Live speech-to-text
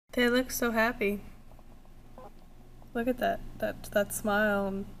They look so happy. Look at that smile.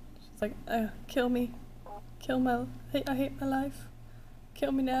 And she's like, kill me. Kill my, I hate my life.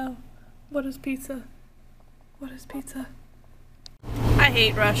 Kill me now. What is pizza? What is pizza? I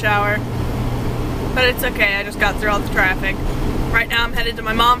hate rush hour. But it's okay, I just got through all the traffic. Right now I'm headed to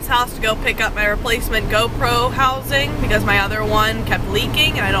my mom's house to go pick up my replacement GoPro housing because my other one kept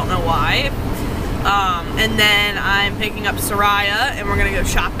leaking and I don't know why. And then I'm picking up Soraya and we're gonna go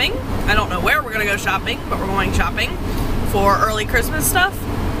shopping. I don't know where we're gonna go shopping, but we're going shopping for early Christmas stuff.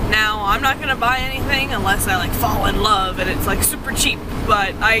 Now, I'm not gonna buy anything unless I like fall in love and it's like super cheap,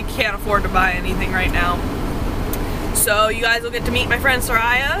 but I can't afford to buy anything right now. So you guys will get to meet my friend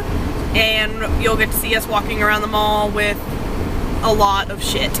Soraya and you'll get to see us walking around the mall with a lot of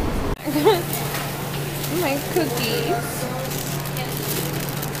shit. My cookies.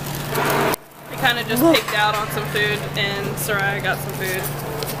 I kind of just picked out on some food and Soraya got some food.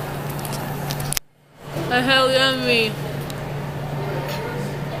 The hell yummy.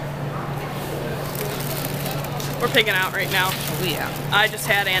 We're picking out right now. Yeah. I just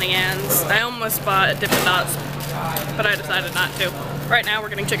had Annie Ann's. I almost bought Dippin' Dots, but I decided not to. Right now we're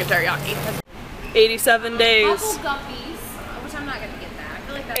getting chicken teriyaki. 87 days. Bubble guppies, which I'm not gonna get that. I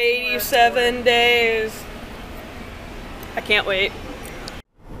feel like that's 87 days. I can't wait.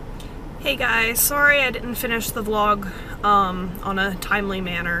 Hey guys, sorry I didn't finish the vlog on a timely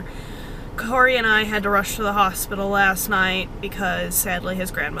manner. Corey and I had to rush to the hospital last night because sadly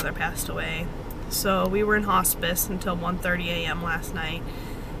his grandmother passed away. So we were in hospice until 1:30 a.m. last night.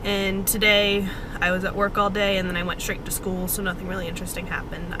 And today I was at work all day and then I went straight to school, so nothing really interesting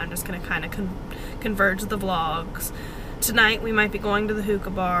happened. I'm just gonna kind of converge the vlogs. Tonight we might be going to the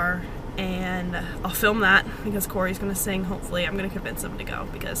hookah bar and I'll film that because Corey's gonna sing. Hopefully I'm gonna convince him to go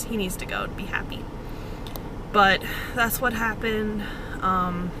because he needs to go to be happy. But that's what happened.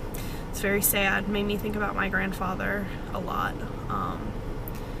 It's very sad. Made me think about my grandfather a lot.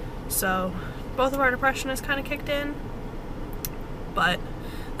 So both of our depression has kind of kicked in, but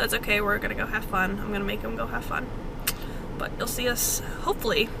that's okay. We're gonna go have fun. I'm gonna make him go have fun. But you'll see us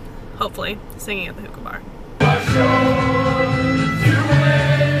hopefully singing at the hookah bar.